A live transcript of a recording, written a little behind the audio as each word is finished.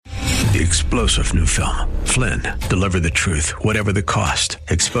The explosive new film, Flynn, deliver the truth, whatever the cost,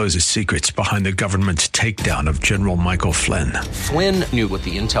 exposes secrets behind the government's takedown of General Michael Flynn. Flynn knew what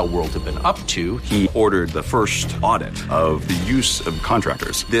the intel world had been up to. He ordered the first audit of the use of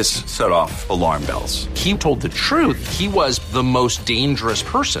contractors. This set off alarm bells. He told the truth. He was the most dangerous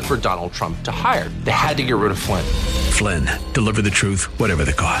person for Donald Trump to hire. They had to get rid of Flynn. Flynn, deliver the truth, whatever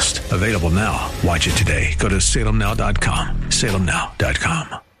the cost. Available now. Watch it today. Go to salemnow.com.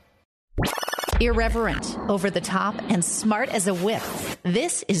 salemnow.com. Irreverent, over the top, and smart as a whip.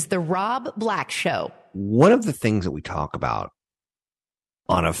 This is The Rob Black Show. One of the things that we talk about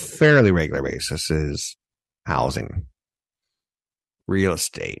on a fairly regular basis is housing, real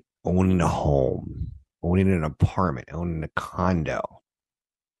estate, owning a home, owning an apartment, owning a condo.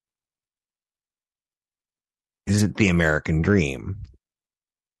 Is it the American dream?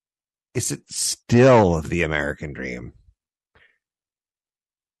 Is it still the American dream?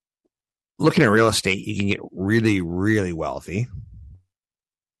 Looking at real estate, you can get really, really wealthy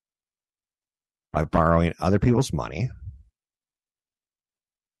by borrowing other people's money.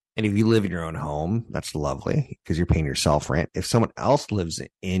 And if you live in your own home, that's lovely because you're paying yourself rent. If someone else lives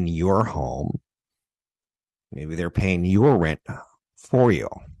in your home, maybe they're paying your rent for you,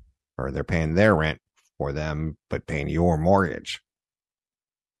 or they're paying their rent for them, but paying your mortgage.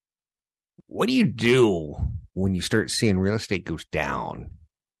 What do you do when you start seeing real estate goes down?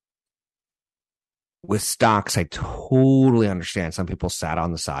 With stocks, I totally understand some people sat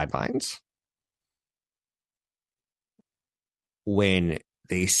on the sidelines when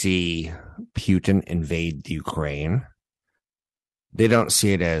they see Putin invade Ukraine. They don't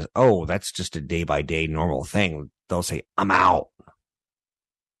see it as, oh, that's just a day-by-day normal thing. They'll say, I'm out.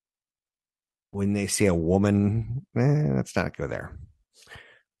 When they see a woman, let's not go there.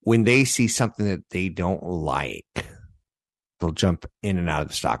 When they see something that they don't like, they'll jump in and out of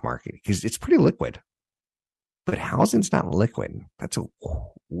the stock market because it's pretty liquid. But housing's not liquid. That's a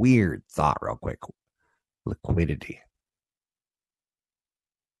weird thought real quick. Liquidity.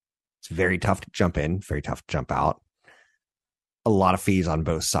 It's very tough to jump in, very tough to jump out. A lot of fees on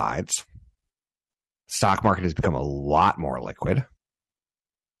both sides. Stock market has become a lot more liquid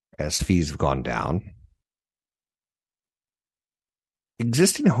as fees have gone down.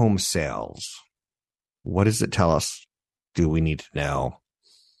 Existing home sales. What does it tell us? Do we need to know?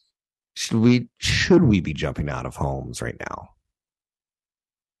 Should we be jumping out of homes right now?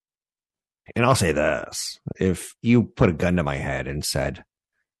 And I'll say this. If you put a gun to my head and said,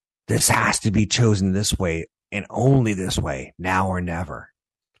 this has to be chosen this way and only this way, now or never,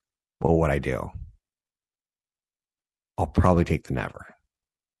 what would I do? I'll probably take the never.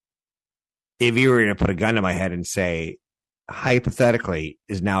 If you were going to put a gun to my head and say, hypothetically,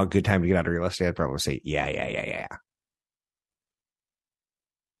 is now a good time to get out of real estate, I'd probably say, yeah.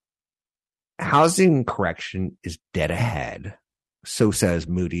 Housing correction is dead ahead. So says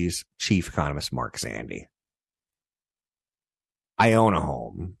Moody's chief economist, Mark Zandi. I own a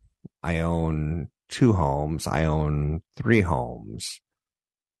home. I own 2 homes. I own 3 homes.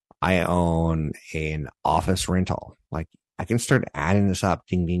 I own an office rental. Like, I can start adding this up.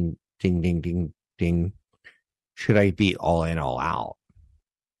 Ding, ding, ding, ding, ding, ding. Should I be all in, all out?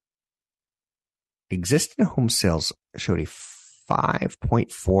 Existing home sales showed a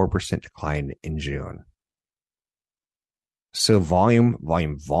 5.4% decline in June. So volume,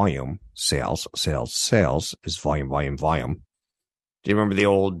 sales is volume. Do you remember the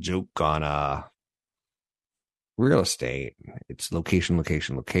old joke on real estate? It's location.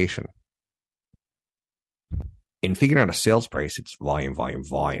 In figuring out a sales price, it's volume.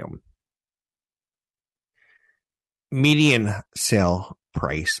 Median sale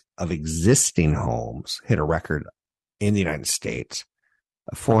price of existing homes hit a record in the United States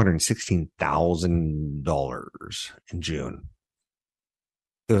of $416,000 in June.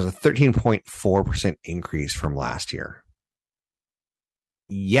 It was a 13.4% increase from last year.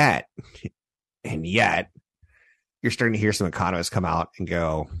 Yet, you're starting to hear some economists come out and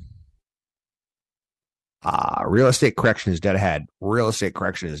go, real estate correction is dead ahead.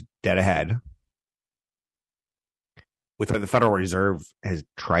 With what the Federal Reserve has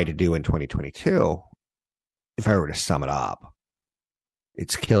tried to do in 2022, if I were to sum it up,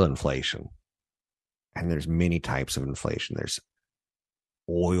 it's kill inflation. And there's many types of inflation. There's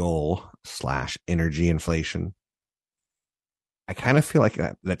oil/energy inflation. I kind of feel like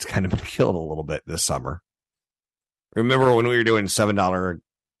that's kind of been killed a little bit this summer. Remember when we were doing $7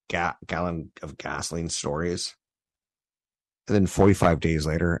 gallon of gasoline stories? And then 45 days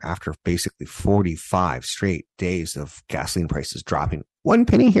later, after basically 45 straight days of gasoline prices dropping, 1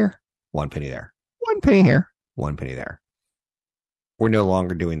 penny here, 1 penny there, 1 penny here, 1 penny there. we're no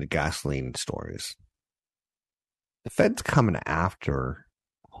longer doing the gasoline stories. The Fed's coming after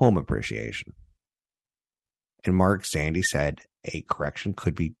home appreciation. And Mark Zandi said a correction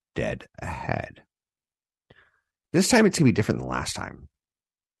could be dead ahead. This time it's going to be different than last time.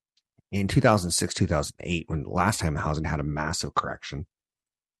 In 2006, 2008, when last time housing had a massive correction,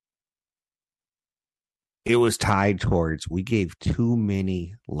 it was tied towards we gave too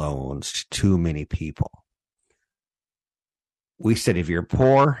many loans to too many people. We said if you're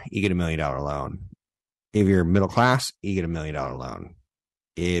poor, you get $1 million loan. If you're middle class, you get $1 million loan.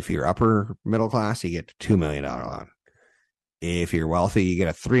 If you're upper middle class, you get a $2 million loan. If you're wealthy, you get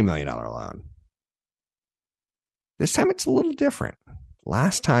a $3 million loan. This time it's a little different.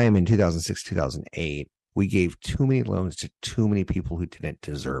 Last time in 2006, 2008, we gave too many loans to too many people who didn't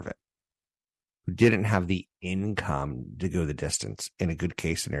deserve it, who didn't have the income to go the distance in a good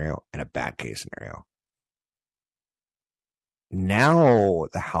case scenario and a bad case scenario. Now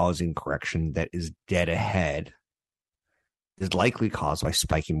the housing correction that is dead ahead is likely caused by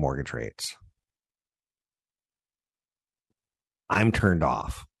spiking mortgage rates. I'm turned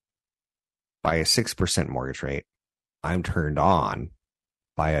off by a 6% mortgage rate. I'm turned on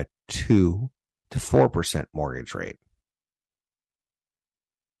by a 2 to 4% mortgage rate.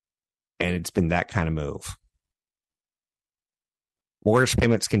 And it's been that kind of move. Mortgage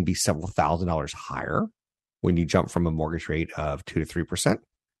payments can be several $1,000s higher when you jump from a mortgage rate of 2 to 3%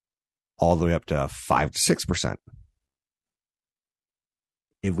 all the way up to 5 to 6%.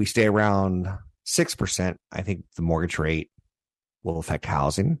 If we stay around 6%, I think the mortgage rate will affect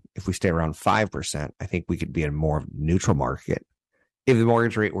housing. If we stay around 5%, I think we could be in a more neutral market. If the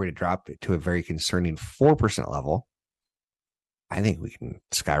mortgage rate were to drop to a very concerning 4% level, I think we can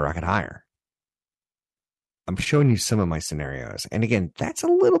skyrocket higher. I'm showing you some of my scenarios. And again, that's a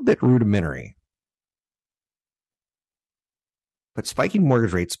little bit rudimentary. But spiking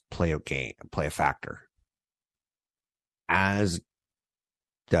mortgage rates play a factor. As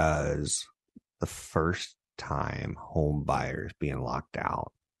does the first time home buyers being locked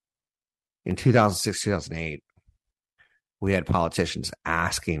out. In 2006, 2008, we had politicians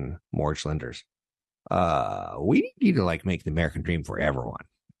asking mortgage lenders, we need you to make the American dream for everyone.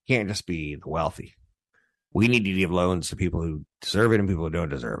 You can't just be the wealthy. We need you to give loans to people who deserve it and people who don't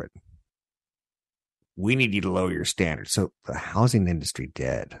deserve it. We need you to lower your standards. So the housing industry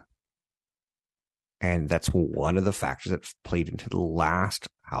did. And that's one of the factors that played into the last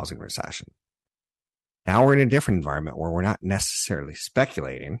housing recession. Now we're in a different environment where we're not necessarily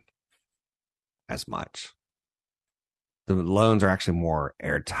speculating as much. The loans are actually more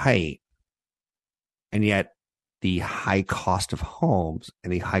airtight. And yet the high cost of homes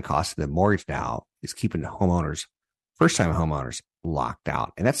and the high cost of the mortgage now is keeping homeowners, first-time homeowners, locked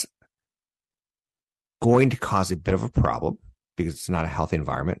out. And that's going to cause a bit of a problem because it's not a healthy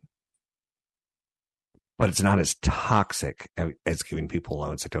environment. But it's not as toxic as giving people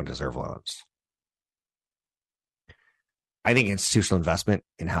loans that don't deserve loans. I think institutional investment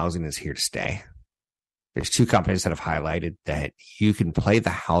in housing is here to stay. There's two companies that have highlighted that you can play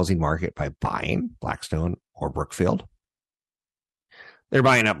the housing market by buying, Blackstone or Brookfield. They're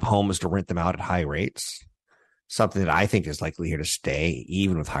buying up homes to rent them out at high rates, something that I think is likely here to stay,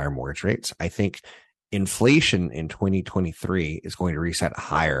 even with higher mortgage rates. I think inflation in 2023 is going to reset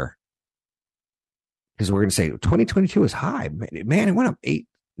higher because we're going to say 2022 is high. Man, it went up 8,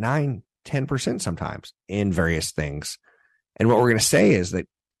 9, 10% sometimes in various things. And what we're going to say is that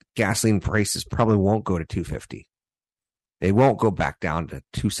gasoline prices probably won't go to $2.50. They won't go back down to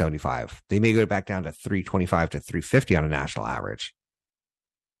 $2.75. They may go back down to $3.25 to $3.50 on a national average.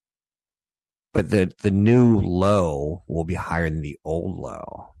 But the new low will be higher than the old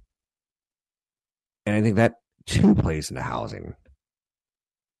low. And I think that too plays into housing.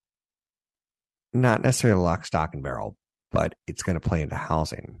 Not necessarily lock, stock, and barrel, but it's going to play into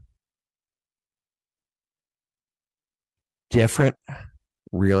housing. Different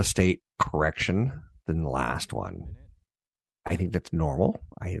real estate correction than the last one. I think that's normal.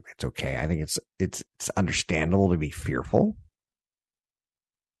 I think it's okay. I think it's understandable to be fearful.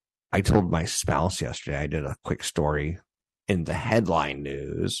 I told my spouse yesterday, I did a quick story in the headline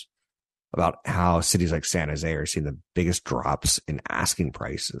news about how cities like San Jose are seeing the biggest drops in asking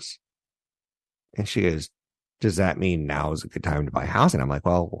prices. And she goes, does that mean now is a good time to buy housing? I'm like,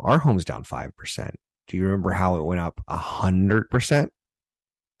 well, our home's down 5%. Do you remember how it went up 100%?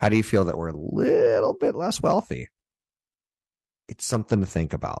 How do you feel that we're a little bit less wealthy? It's something to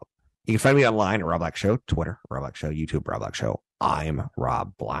think about. You can find me online at Rob Black Show, Twitter, Rob Black Show, YouTube, Rob Black Show. I'm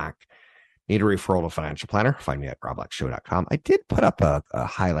Rob Black. Need a referral to a financial planner? Find me at robblackshow.com. I did put up a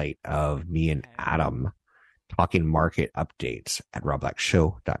highlight of me and Adam talking market updates at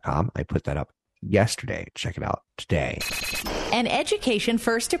robblackshow.com. I put that up yesterday. Check it out today. An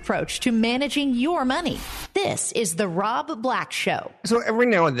education-first approach to managing your money. This is the Rob Black Show. So every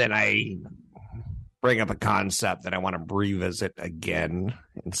now and then I bring up a concept that I want to revisit again,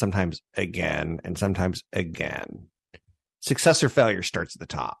 and sometimes again, and sometimes again. Success or failure starts at the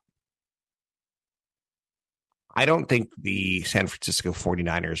top. I don't think the San Francisco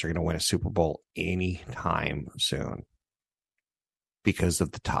 49ers are going to win a Super Bowl anytime soon because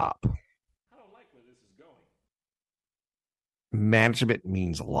of the top. I don't like where this is going. Management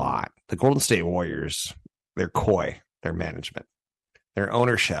means a lot. The Golden State Warriors, they're coy, their management, their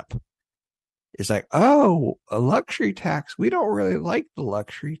ownership is like, oh, a luxury tax. We don't really like the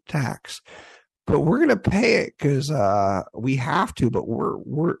luxury tax, but we're going to pay it because we have to, but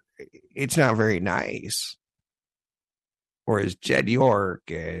it's not very nice. Whereas Jed York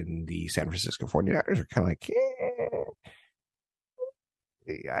and the San Francisco 49ers are kind of like,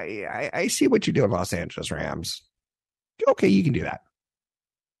 I see what you do in Los Angeles Rams. Okay, you can do that.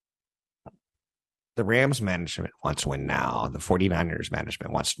 The Rams management wants to win now. The 49ers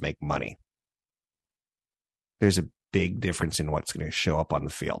management wants to make money. There's a big difference in what's going to show up on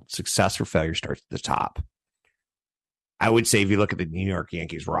the field. Success or failure starts at the top. I would say if you look at the New York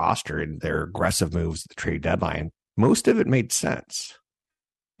Yankees roster and their aggressive moves at the trade deadline, most of it made sense.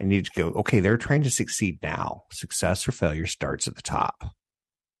 And you just go, okay, they're trying to succeed now. Success or failure starts at the top.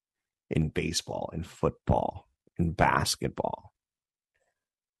 In baseball, in football, in basketball.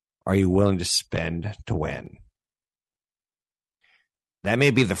 Are you willing to spend to win? That may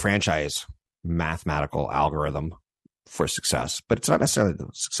be the franchise mathematical algorithm for success, but it's not necessarily the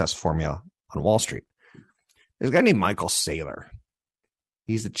success formula on Wall Street. There's a guy named Michael Saylor.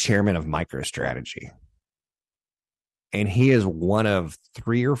 He's the chairman of MicroStrategy. And he is one of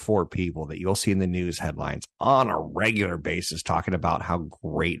 3 or 4 people that you'll see in the news headlines on a regular basis talking about how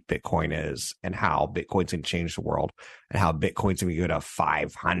great Bitcoin is and how Bitcoin's going to change the world and how Bitcoin's going to go to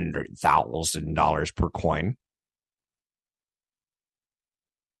 $500,000 per coin.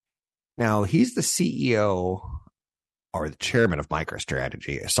 Now, he's the CEO or the chairman of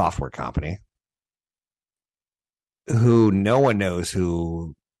MicroStrategy, a software company, who no one knows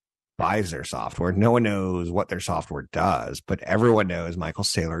who buys their software. No one knows what their software does, but everyone knows Michael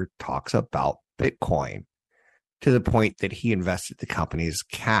Saylor talks about Bitcoin to the point that he invested the company's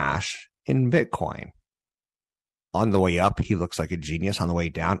cash in Bitcoin. On the way up, he looks like a genius. On the way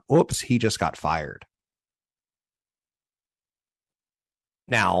down, oops, he just got fired.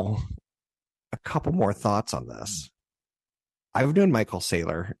 Now, a couple more thoughts on this. I've known Michael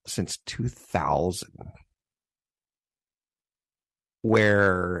Saylor since 2000,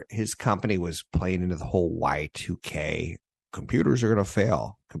 where his company was playing into the whole Y2K. Computers are going to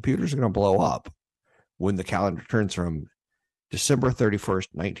fail. Computers are going to blow up when the calendar turns from December 31st,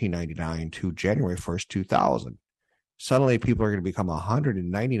 1999 to January 1st, 2000. Suddenly people are going to become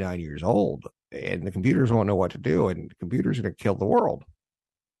 199 years old and the computers won't know what to do and computers are going to kill the world.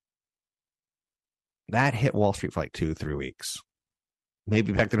 That hit Wall Street for like 2-3 weeks.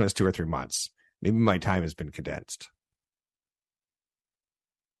 Maybe back then it was 2 or 3 months. Maybe my time has been condensed.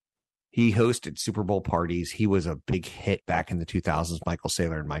 He hosted Super Bowl parties. He was a big hit back in the 2000s, Michael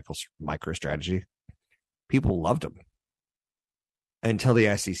Saylor and Michael's MicroStrategy. People loved him. Until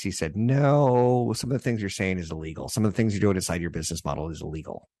the SEC said, no, some of the things you're saying is illegal. Some of the things you're doing inside your business model is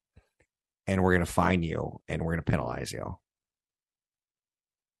illegal. And we're going to fine you and we're going to penalize you.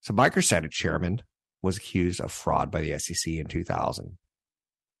 So MicroStrategy chairman was accused of fraud by the SEC in 2000.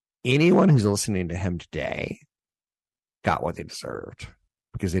 Anyone who's listening to him today got what they deserved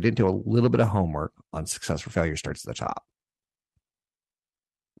because they didn't do a little bit of homework on success or failure starts at the top.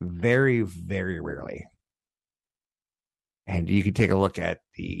 Very, very rarely. And you can take a look at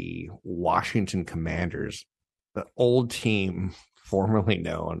the Washington Commanders, the old team formerly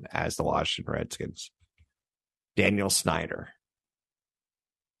known as the Washington Redskins. Daniel Snyder.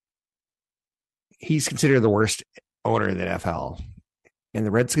 He's considered the worst owner in the NFL. And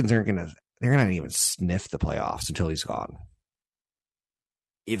the Redskins they're not even sniff the playoffs until he's gone.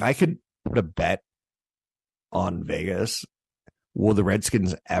 If I could put a bet on Vegas, will the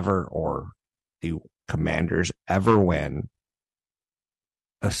Redskins ever or the Commanders ever win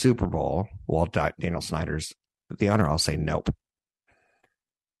a Super Bowl while Daniel Snyder's the owner? I'll say nope.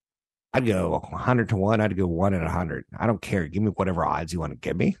 I'd go 100-1. I'd go 1 in 100. I don't care. Give me whatever odds you want to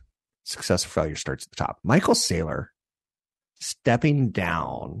give me. Success or failure starts at the top. Michael Saylor stepping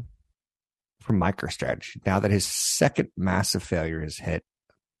down from MicroStrategy now that his second massive failure has hit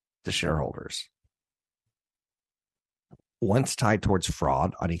the shareholders. Once tied towards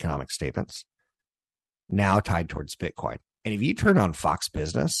fraud on economic statements. now tied towards Bitcoin. And if you turn on Fox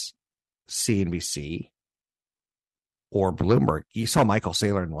Business, CNBC, or Bloomberg, you saw Michael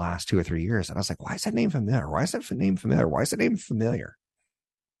Saylor in the last 2 or 3 years. And I was like, why is that name familiar? Why is that name familiar? Why is that name familiar?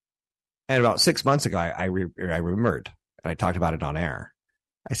 And about 6 months ago, I remembered, and I talked about it on air.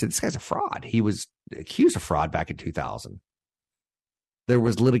 I said, this guy's a fraud. He was accused of fraud back in 2000. There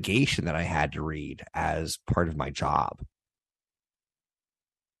was litigation that I had to read as part of my job.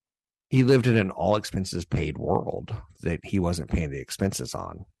 He lived in an all expenses paid world that he wasn't paying the expenses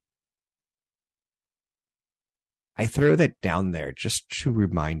on. I throw that down there just to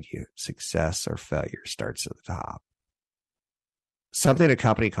remind you, success or failure starts at the top. Something a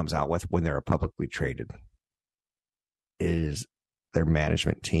company comes out with when they're publicly traded is their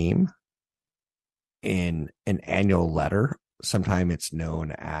management team in an annual letter. Sometimes it's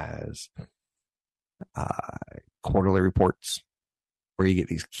known as quarterly reports, where you get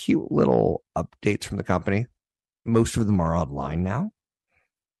these cute little updates from the company. Most of them are online now.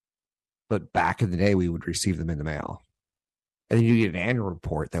 But back in the day, we would receive them in the mail. And then you get an annual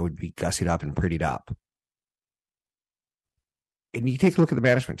report that would be gussied up and prettied up. And you take a look at the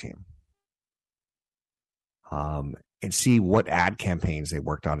management team and see what ad campaigns they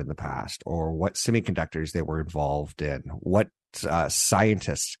worked on in the past, or what semiconductors they were involved in. What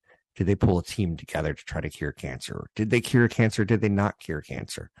scientists did they pull a team together to try to cure cancer? Did they cure cancer? Did they not cure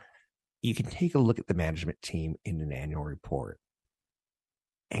cancer? You can take a look at the management team in an annual report.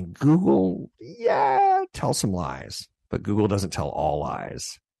 And Google, tells some lies, but Google doesn't tell all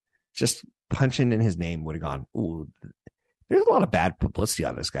lies. Just punching in his name would have gone, ooh, there's a lot of bad publicity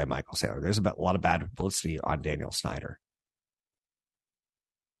on this guy, Michael Saylor. There's a lot of bad publicity on Daniel Snyder.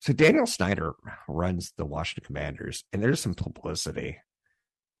 So Daniel Snyder runs the Washington Commanders, and there's some publicity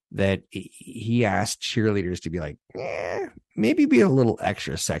that he asked cheerleaders to be like, maybe be a little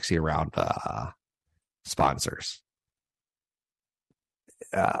extra sexy around sponsors.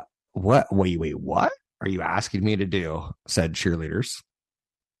 What? Wait, what are you asking me to do? Said cheerleaders.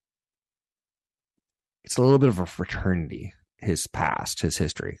 It's a little bit of a fraternity, his past, his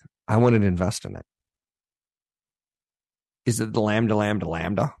history. I wanted to invest in it. Is it the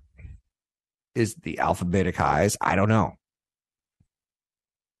lambda? Is the alphabetic highs? I don't know.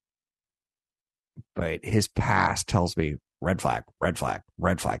 But his past tells me red flag, red flag,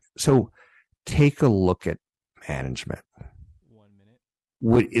 red flag. So take a look at management. 1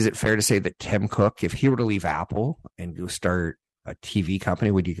 minute. Is it fair to say that Tim Cook, if he were to leave Apple and go start a TV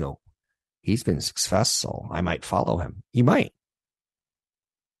company, would you go, he's been successful, I might follow him? You might.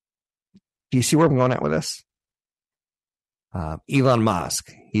 Do you see where I'm going at with this? Elon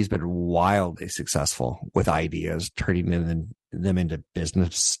Musk, he's been wildly successful with ideas, turning them into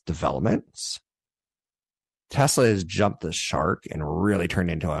business developments. Tesla has jumped the shark and really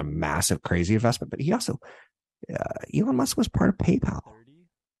turned into a massive, crazy investment. But he also, Elon Musk was part of PayPal.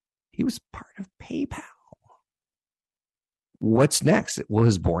 He was part of PayPal. What's next? Will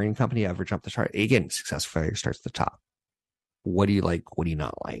his boring company ever jump the shark? Again, success failure starts at the top. What do you like? What do you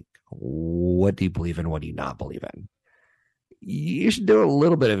not like? What do you believe in? What do you not believe in? You should do a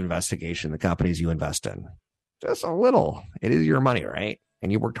little bit of investigation in the companies you invest in. Just a little. It is your money, right?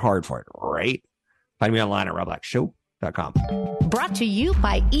 And you worked hard for it, right? Find me online at robblackshow.com. Brought to you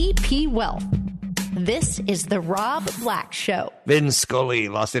by EP Wealth. This is the Rob Black Show. Vin Scully,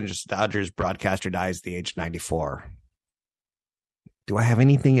 Los Angeles Dodgers broadcaster, dies at the age of 94. Do I have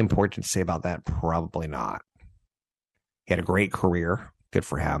anything important to say about that? Probably not. He had a great career. Good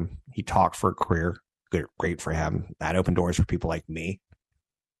for him. He talked for a career. Good, great for him. That opened doors for people like me.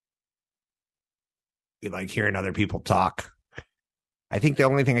 We like hearing other people talk. I think the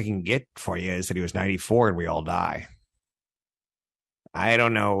only thing I can get for you is that he was 94 and we all die. I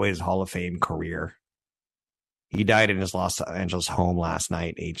don't know his Hall of Fame career. He died in his Los Angeles home last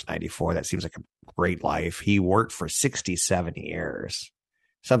night, age 94. That seems like a great life. He worked for 67 years.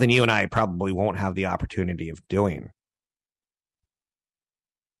 Something you and I probably won't have the opportunity of doing.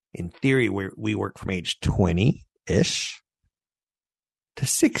 In theory, we work from age 20-ish to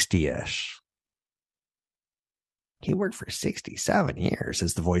 60-ish. He worked for 67 years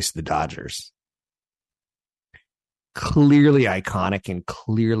as the voice of the Dodgers. Clearly iconic and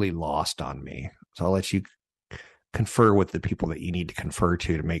clearly lost on me. So I'll let you confer with the people that you need to confer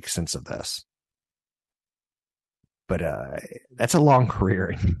to make sense of this. But that's a long career,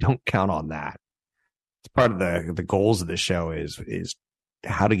 and you don't count on that. It's part of the goals of the show is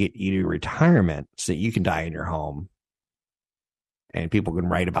how to get you to retirement so that you can die in your home and people can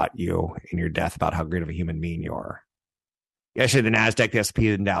write about you in your death about how great of a human being you are. Yesterday, the NASDAQ, the S&P,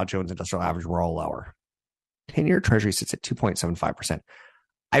 and Dow Jones Industrial Average were all lower. 10-year Treasury sits at 2.75%.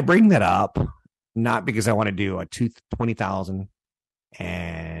 I bring that up not because I want to do a 20,000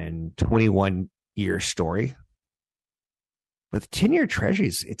 and 21-year story. With 10-year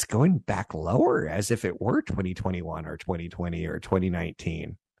treasuries, it's going back lower as if it were 2021 or 2020 or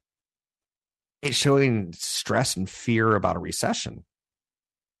 2019. It's showing stress and fear about a recession.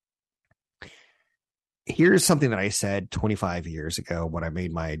 Here's something that I said 25 years ago when I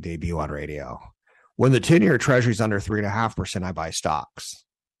made my debut on radio. When the 10-year treasury is under 3.5%, I buy stocks.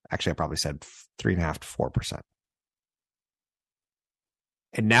 Actually, I probably said 3.5 to 4%.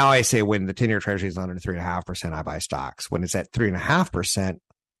 And now I say when the 10-year treasury is under 3.5%, I buy stocks. When it's at 3.5%,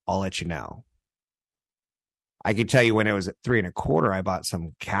 I'll let you know. I can tell you when it was at 3.25%, I bought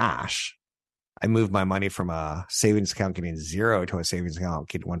some cash. I moved my money from a savings account getting 0 to a savings account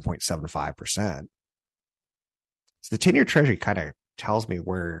getting 1.75%. So the 10-year treasury kind of tells me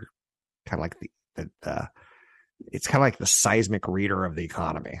where, kind of like it's kind of like the seismic reader of the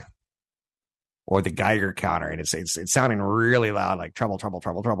economy, or the Geiger counter, and it's sounding really loud, like trouble at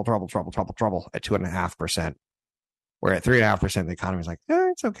 2.5%. Where at 3.5%, the economy is like,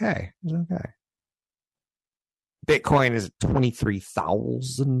 it's okay. It's okay. Bitcoin is at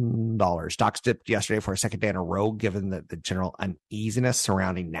 $23,000. Stocks dipped yesterday for a second day in a row, given the general uneasiness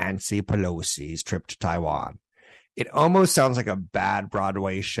surrounding Nancy Pelosi's trip to Taiwan. It almost sounds like a bad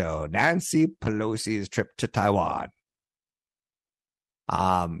Broadway show. Nancy Pelosi's trip to Taiwan.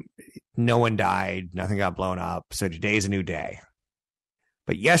 No one died. Nothing got blown up. So today's a new day.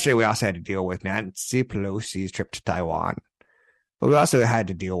 But yesterday we also had to deal with Nancy Pelosi's trip to Taiwan. But we also had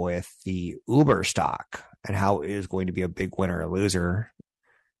to deal with the Uber stock and how it is going to be a big winner or loser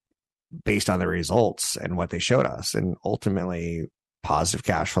based on the results and what they showed us. And ultimately, positive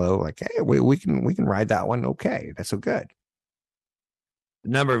cash flow, like, hey, we can ride that one. Okay, that's so good. The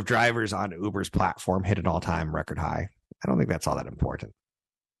number of drivers on Uber's platform hit an all-time record high. I don't think that's all that important.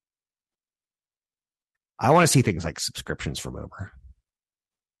 I want to see things like subscriptions from Uber.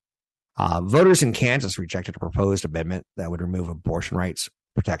 Voters in Kansas rejected a proposed amendment that would remove abortion rights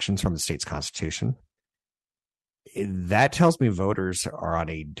protections from the state's constitution. That tells me voters are on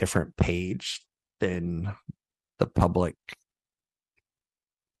a different page than the public,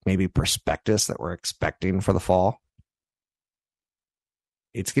 maybe prospectus that we're expecting for the fall.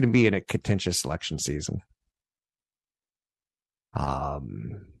 It's going to be in a contentious election season. I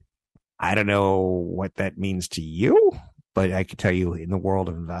don't know what that means to you, but I can tell you in the world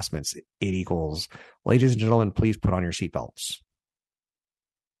of investments, it equals, ladies and gentlemen, please put on your seatbelts.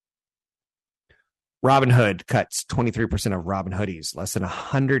 Robinhood cuts 23% of Robin Hoodies. Less than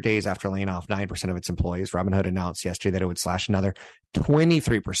 100 days after laying off 9% of its employees, Robinhood announced yesterday that it would slash another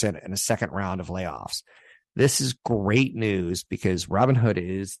 23% in a second round of layoffs. This is great news because Robinhood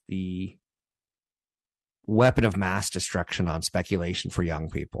is the weapon of mass destruction on speculation for young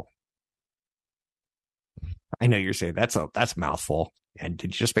people. I know you're saying that's a mouthful. And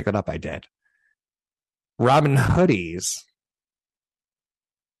did you just pick it up? I did. Robin Hoodies,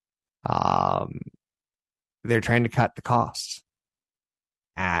 they're trying to cut the costs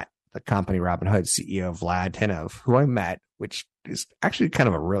at the company Robinhood. CEO Vlad Tenev, who I met, which is actually kind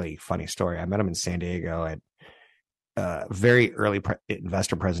of a really funny story. I met him in San Diego at a very early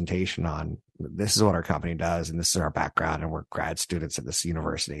investor presentation on this is what our company does and this is our background, and we're grad students at this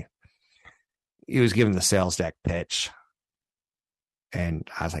university. He was given the sales deck pitch, and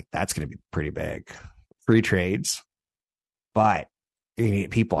I was like, that's going to be pretty big. Free trades, but you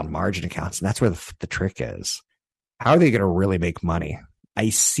need people on margin accounts, and that's where the trick is. How are they going to really make money?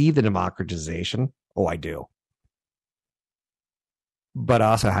 I see the democratization. Oh, I do. But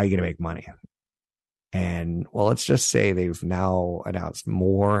also, how are you going to make money? And, well, let's just say they've now announced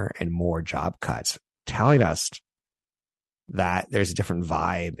more and more job cuts, telling us that there's a different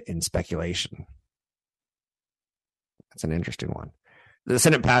vibe in speculation. That's an interesting one. The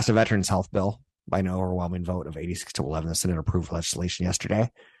Senate passed a veterans health bill by an overwhelming vote of 86-11. The Senate approved legislation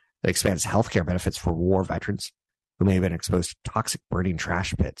yesterday that expands healthcare benefits for war veterans who may have been exposed to toxic burning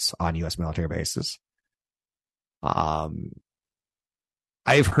trash pits on U.S. military bases. I've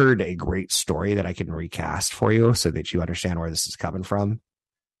heard a great story that I can recast for you so that you understand where this is coming from.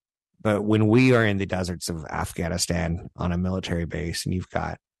 But when we are in the deserts of Afghanistan on a military base and you've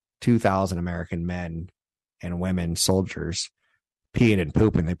got 2,000 American men and women, soldiers, peeing and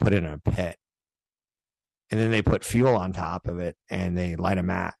pooping, they put it in a pit. And then they put fuel on top of it and they light a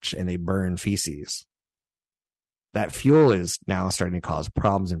match and they burn feces. That fuel is now starting to cause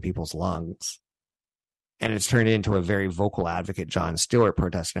problems in people's lungs. And it's turned into a very vocal advocate, Jon Stewart,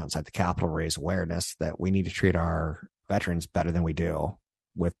 protesting outside the Capitol, raise awareness that we need to treat our veterans better than we do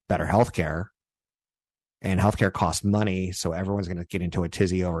with better health care. And healthcare costs money, so everyone's going to get into a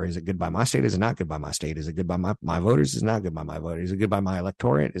tizzy over, is it good by my state? Is it not good by my state? Is it good by my voters? Is it not good by my voters? Is it good by my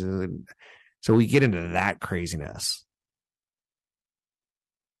electorate? So we get into that craziness.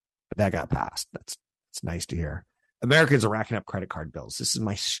 But that got passed. It's nice to hear. Americans are racking up credit card bills. This is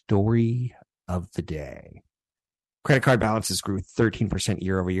my story of the day. Credit card balances grew 13%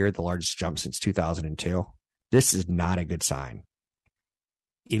 year over year, the largest jump since 2002. This is not a good sign.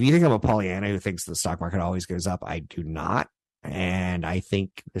 If you think I'm a Pollyanna who thinks the stock market always goes up, I do not. And I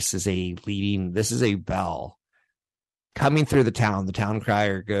think this is a bell coming through the town. The town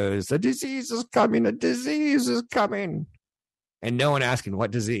crier goes, a disease is coming, a disease is coming. And no one asking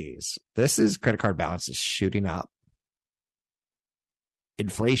what disease. This is credit card balances shooting up.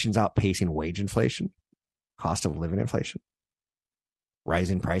 Inflation's outpacing wage inflation, cost of living inflation.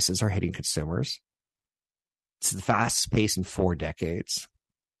 Rising prices are hitting consumers. It's the fastest pace in 4 decades.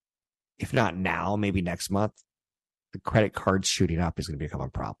 If not now, maybe next month, the credit card shooting up is going to become a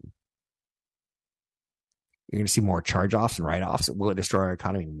problem. You're going to see more charge-offs and write-offs. Will it destroy our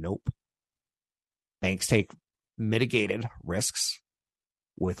economy? Nope. Banks take mitigated risks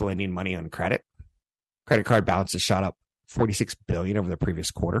with lending money on credit. Credit card balances shot up $46 billion over the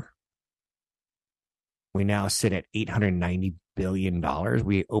previous quarter. We now sit at $890 billion.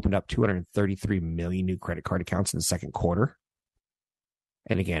 We opened up 233 million new credit card accounts in the second quarter.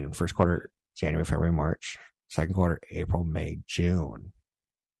 And again, first quarter, January, February, March. Second quarter, April, May, June.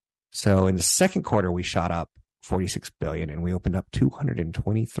 So in the second quarter, we shot up 46 billion and we opened up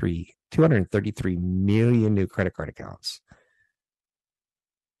 233 million new credit card accounts.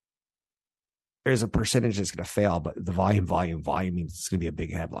 There's a percentage that's going to fail, but the volume means it's going to be a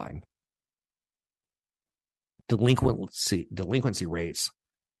big headline. Delinquency rates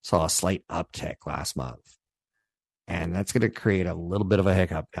saw a slight uptick last month. And that's going to create a little bit of a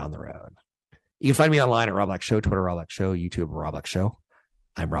hiccup down the road. You can find me online at Rob Black Show, Twitter, Rob Black Show, YouTube, Rob Black Show.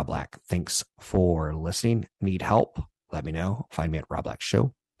 I'm Rob Black. Thanks for listening. Need help? Let me know. Find me at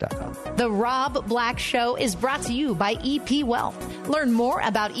robblackshow.com. The Rob Black Show is brought to you by EP Wealth. Learn more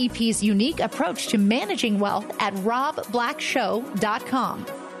about EP's unique approach to managing wealth at robblackshow.com.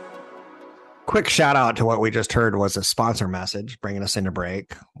 Quick shout out to what we just heard was a sponsor message bringing us into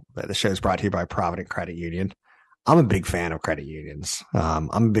break. The show is brought to you by Provident Credit Union. I'm a big fan of credit unions. I'm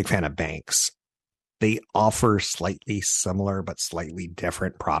a big fan of banks. They offer slightly similar but slightly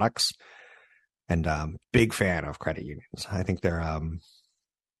different products. And big fan of credit unions. I think they're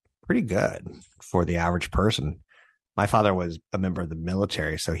pretty good for the average person. My father was a member of the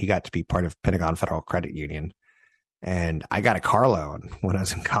military, so he got to be part of Pentagon Federal Credit Union. And I got a car loan when I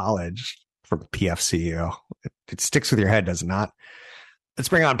was in college from PFCU. It sticks with your head, does it not? Let's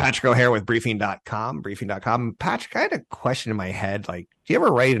bring on Patrick O'Hare with briefing.com. Patrick, I had a question in my head. Like, do you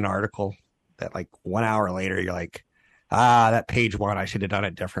ever write an article that like 1 hour later, you're like, that page one, I should have done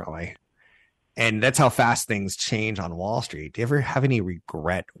it differently. And that's how fast things change on Wall Street. Do you ever have any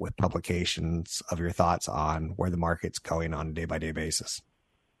regret with publications of your thoughts on where the market's going on a day-by-day basis?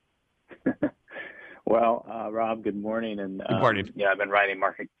 Well, Rob, good morning. And good morning. I've been writing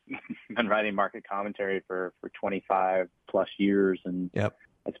market commentary for 25 plus years. And yep.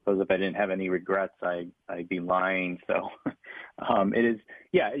 I suppose if I didn't have any regrets, I'd be lying. So it is,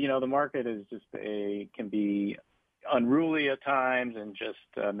 the market is can be unruly at times and just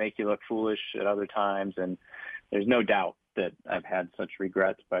make you look foolish at other times. And there's no doubt that I've had such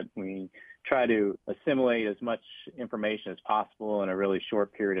regrets, but we try to assimilate as much information as possible in a really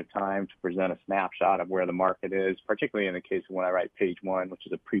short period of time to present a snapshot of where the market is, particularly in the case of when I write page one, which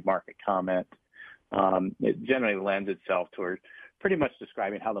is a pre-market comment. It generally lends itself toward pretty much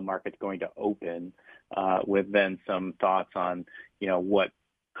describing how the market's going to open, with then some thoughts on, what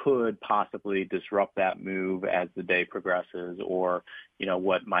could possibly disrupt that move as the day progresses, or,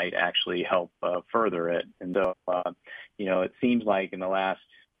 what might actually help further it. And so, it seems like in the last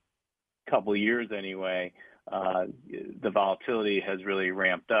couple of years anyway, the volatility has really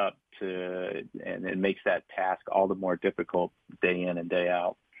ramped up and it makes that task all the more difficult day in and day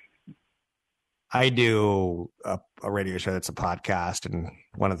out. I do a radio show that's a podcast, and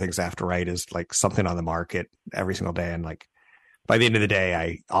one of the things I have to write is like something on the market every single day. And like by the end of the day,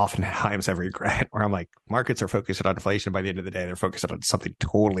 I oftentimes have regret where I'm like, markets are focused on inflation. By the end of the day, they're focused on something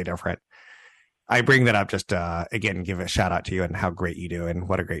totally different. I bring that up just again, give a shout out to you and how great you do and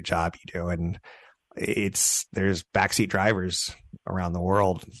what a great job you do. And there's backseat drivers around the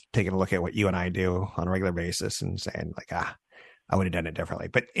world taking a look at what you and I do on a regular basis and saying like, I would have done it differently.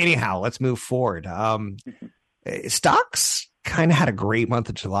 But anyhow, let's move forward. Stocks kind of had a great month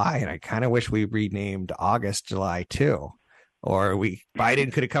of July, and I kind of wish we renamed August July too. or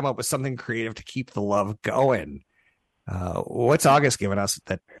Biden could have come up with something creative to keep the love going. What's August giving us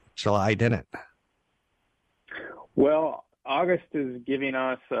that July didn't? Well, August is giving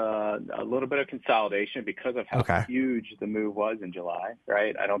us a little bit of consolidation because of how huge the move was in July,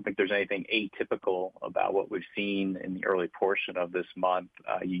 right? I don't think there's anything atypical about what we've seen in the early portion of this month.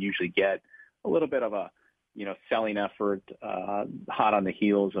 You usually get a little bit of a, selling effort, hot on the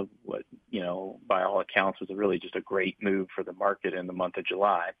heels of what, by all accounts was really just a great move for the market in the month of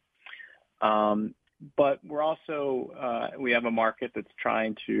July. But we're also, we have a market that's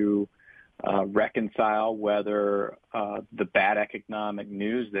trying to reconcile whether the bad economic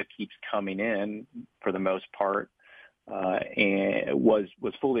news that keeps coming in, for the most part, and was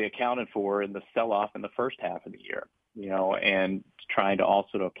fully accounted for in the sell-off in the first half of the year, and trying to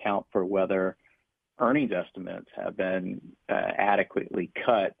also account for whether earnings estimates have been adequately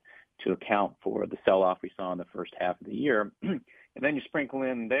cut to account for the sell-off we saw in the first half of the year. And then you sprinkle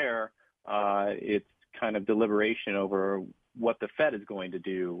in there, it's kind of deliberation over what the Fed is going to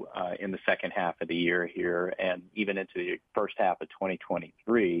do in the second half of the year here and even into the first half of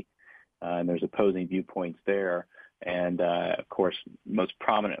 2023. And there's opposing viewpoints there. And, of course, most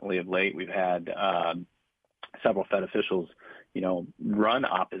prominently of late, we've had several Fed officials, run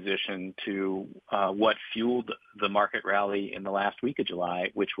opposition to what fueled the market rally in the last week of July,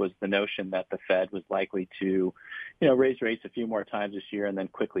 which was the notion that the Fed was likely to, raise rates a few more times this year and then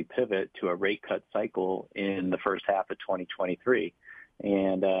quickly pivot to a rate cut cycle in the first half of 2023.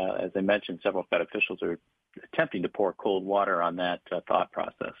 And as I mentioned, several Fed officials are attempting to pour cold water on that thought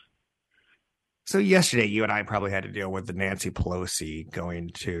process. So yesterday, you and I probably had to deal with the Nancy Pelosi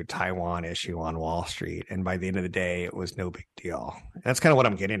going to Taiwan issue on Wall Street. And by the end of the day, it was no big deal. That's kind of what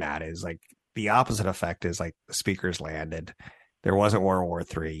I'm getting at is like the opposite effect is like the speakers landed. There wasn't World War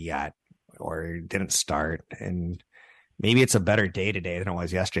III yet, or it didn't start. And maybe it's a better day today than it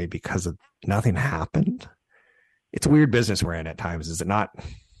was yesterday because of nothing happened. It's a weird business we're in at times, is it not?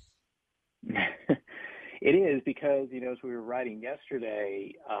 It is because, as we were writing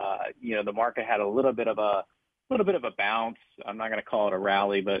yesterday, the market had a little bit of a bounce. I'm not going to call it a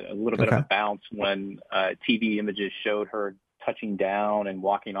rally, but a little bit of a bounce when TV images showed her touching down and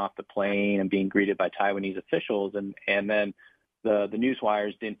walking off the plane and being greeted by Taiwanese officials. And then the news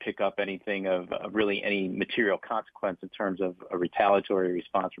wires didn't pick up anything of really any material consequence in terms of a retaliatory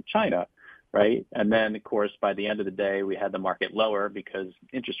response from China. Right. And then, of course, by the end of the day, we had the market lower because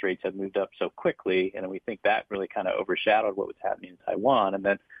interest rates had moved up so quickly. And we think that really kind of overshadowed what was happening in Taiwan. And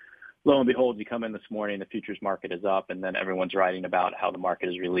then lo and behold, you come in this morning, the futures market is up, and then everyone's writing about how the market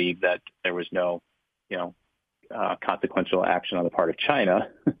is relieved that there was no, consequential action on the part of China.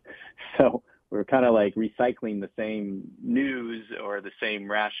 So we're kind of like recycling the same news or the same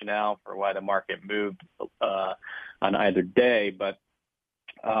rationale for why the market moved on either day. But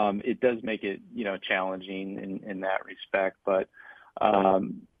it does make it, challenging in that respect. But I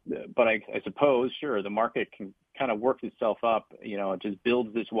suppose, sure, the market can kind of work itself up. It just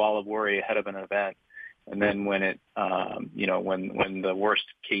builds this wall of worry ahead of an event. And then when it, when the worst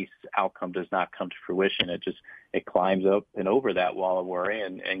case outcome does not come to fruition, it climbs up and over that wall of worry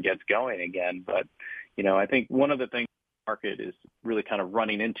and gets going again. But, I think one of the things the market is really kind of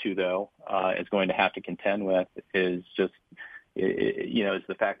running into, though, is going to have to contend with is just, is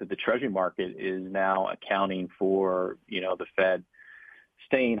the fact that the Treasury market is now accounting for, the Fed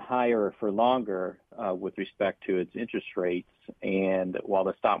staying higher for longer with respect to its interest rates. And while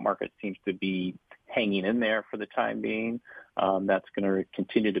the stock market seems to be hanging in there for the time being, that's going to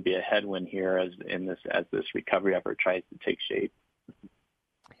continue to be a headwind here as this recovery effort tries to take shape.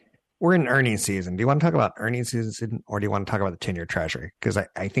 We're in earnings season. Do you want to talk about earnings season, or do you want to talk about the 10-year Treasury? Because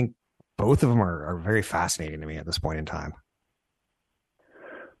I think both of them are very fascinating to me at this point in time.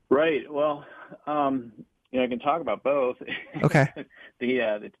 Right. Well, I can talk about both. Okay.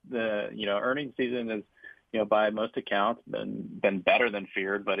 the earnings season is, by most accounts been better than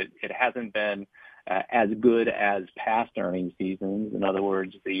feared, but it hasn't been as good as past earnings seasons. In other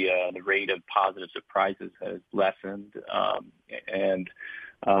words, the rate of positive surprises has lessened, and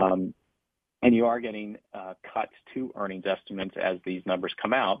you are getting cuts to earnings estimates as these numbers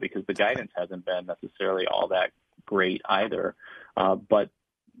come out because the guidance hasn't been necessarily all that great either. But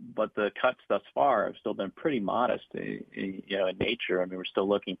the cuts thus far have still been pretty modest, in nature. I mean, we're still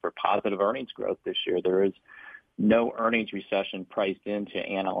looking for positive earnings growth this year. There is no earnings recession priced into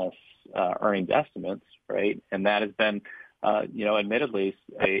analysts' earnings estimates, right? And that has been, admittedly,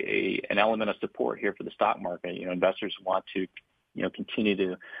 an element of support here for the stock market. Investors want to, continue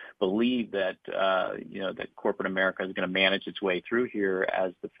to believe that, that corporate America is going to manage its way through here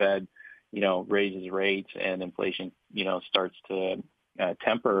as the Fed, raises rates and inflation, starts to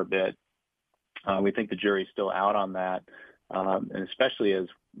temper a bit. We think the jury's still out on that, and especially as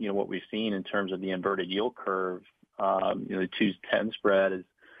what we've seen in terms of the inverted yield curve. The 2-10 spread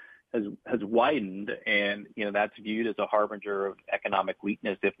has widened, and that's viewed as a harbinger of economic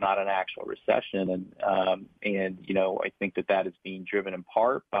weakness, if not an actual recession. And I think that is being driven in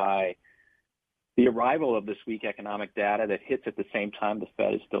part by the arrival of this weak economic data that hits at the same time the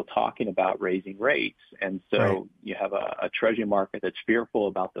Fed is still talking about raising rates. And so right. You have a treasury market that's fearful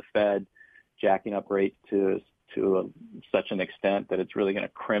about the Fed jacking up rates to such an extent that it's really going to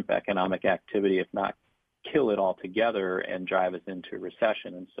crimp economic activity, if not kill it altogether, and drive us into a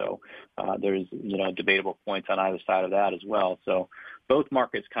recession. And so there's debatable points on either side of that as well. So both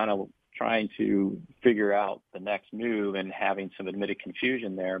markets kind of trying to figure out the next move and having some admitted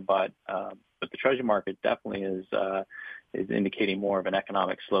confusion there, but the treasury market definitely is indicating more of an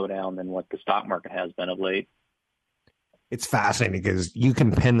economic slowdown than what the stock market has been of late. It's fascinating because you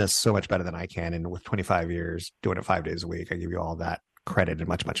can pin this so much better than I can. And with 25 years doing it 5 days a week, I give you all that credit and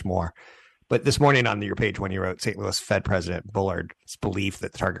much, much more. But this morning on your page, when you wrote St. Louis Fed President Bullard's belief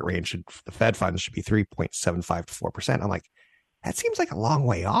that the target range for the Fed funds should be 3.75 to 4%, I'm like, that seems like a long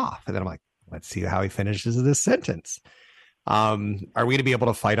way off. And then I'm like, let's see how he finishes this sentence. Are we going to be able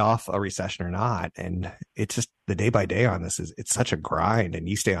to fight off a recession or not? And it's just the day by day on this it's such a grind, and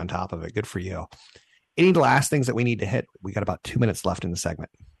you stay on top of it. Good for you. Any last things that we need to hit? We got about 2 minutes left in the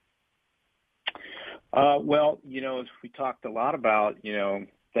segment. Well, we talked a lot about,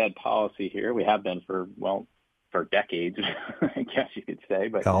 Fed policy here. We have been for decades, I guess you could say.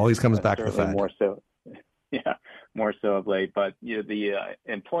 But it always comes back to the Fed. More so, more so of late. But the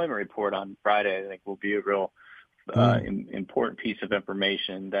employment report on Friday, I think, will be a real important piece of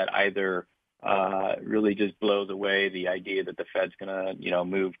information that either really just blows away the idea that the Fed's going to,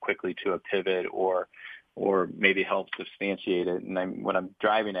 move quickly to a pivot, or maybe help substantiate it. And what I'm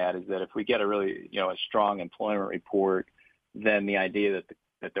driving at is that if we get a really, a strong employment report, then the idea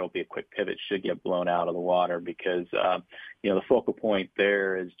that there will be a quick pivot should get blown out of the water, because, the focal point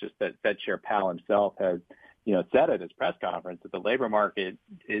there is just that Fed Chair Powell himself has, said at his press conference that the labor market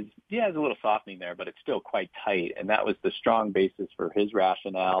is a little softening there, but it's still quite tight. And that was the strong basis for his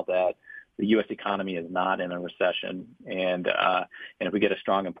rationale that the U.S. economy is not in a recession. And if we get a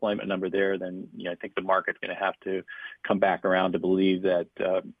strong employment number there, then, I think the market's going to have to come back around to believe that,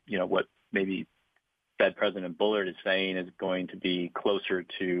 what maybe Fed President Bullard is saying is going to be closer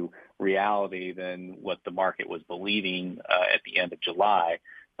to reality than what the market was believing at the end of July,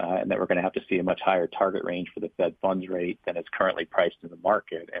 and that we're going to have to see a much higher target range for the Fed funds rate than is currently priced in the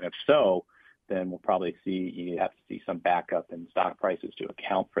market. And if so, then we'll probably you have to see some backup in stock prices to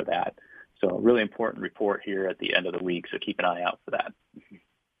account for that. So a really important report here at the end of the week, so keep an eye out for that.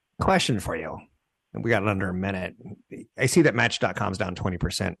 Question for you. We got it under a minute. I see that Match.com is down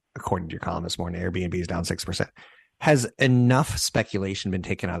 20%, according to your column this morning. Airbnb is down 6%. Has enough speculation been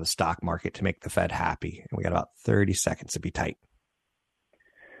taken out of the stock market to make the Fed happy? And we got about 30 seconds to be tight.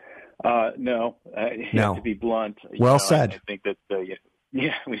 No. To be blunt. Well said. I think that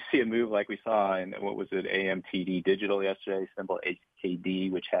we see a move like we saw in, what was it, AMTD Digital yesterday, symbol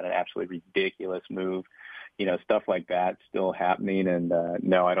HKD, which had an absolutely ridiculous move. Stuff like that still happening. And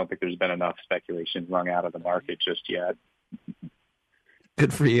no, I don't think there's been enough speculation wrung out of the market just yet.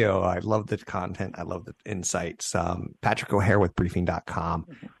 Good for you. I love the content. I love the insights. Patrick O'Hare with Briefing.com.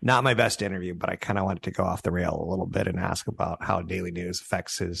 Not my best interview, but I kind of wanted to go off the rail a little bit and ask about how daily news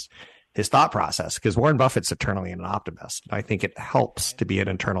affects his thought process, because Warren Buffett's eternally an optimist. I think it helps to be an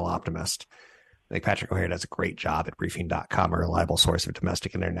internal optimist. I think Patrick O'Hare does a great job at Briefing.com, a reliable source of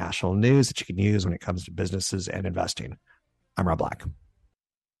domestic and international news that you can use when it comes to businesses and investing. I'm Rob Black.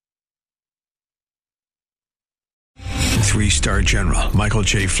 3-star General Michael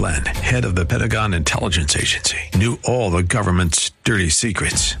J. Flynn, head of the Pentagon Intelligence Agency, knew all the government's dirty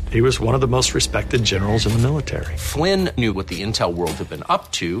secrets. He was one of the most respected generals in the military. Flynn knew what the intel world had been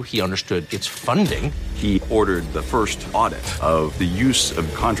up to. He understood its funding. He ordered the first audit of the use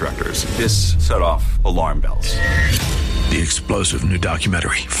of contractors. This set off alarm bells. The explosive new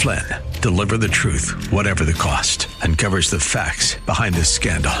documentary, Flynn, Deliver the Truth, Whatever the Cost, uncovers the facts behind this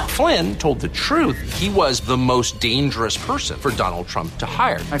scandal. Flynn told the truth. He was the most dangerous person for Donald Trump to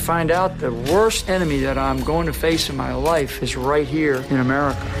hire. I find out the worst enemy that I'm going to face in my life is right here in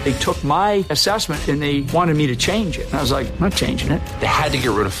America. They took my assessment and they wanted me to change it. And I was like, I'm not changing it. They had to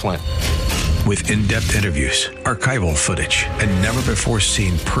get rid of Flynn. With in-depth interviews, archival footage, and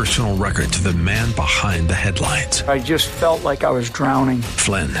never-before-seen personal records of the man behind the headlines. I just felt like I was drowning.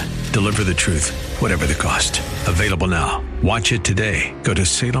 Flynn, deliver the truth, whatever the cost. Available now. Watch it today. Go to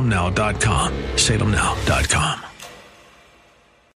salemnow.com. salemnow.com.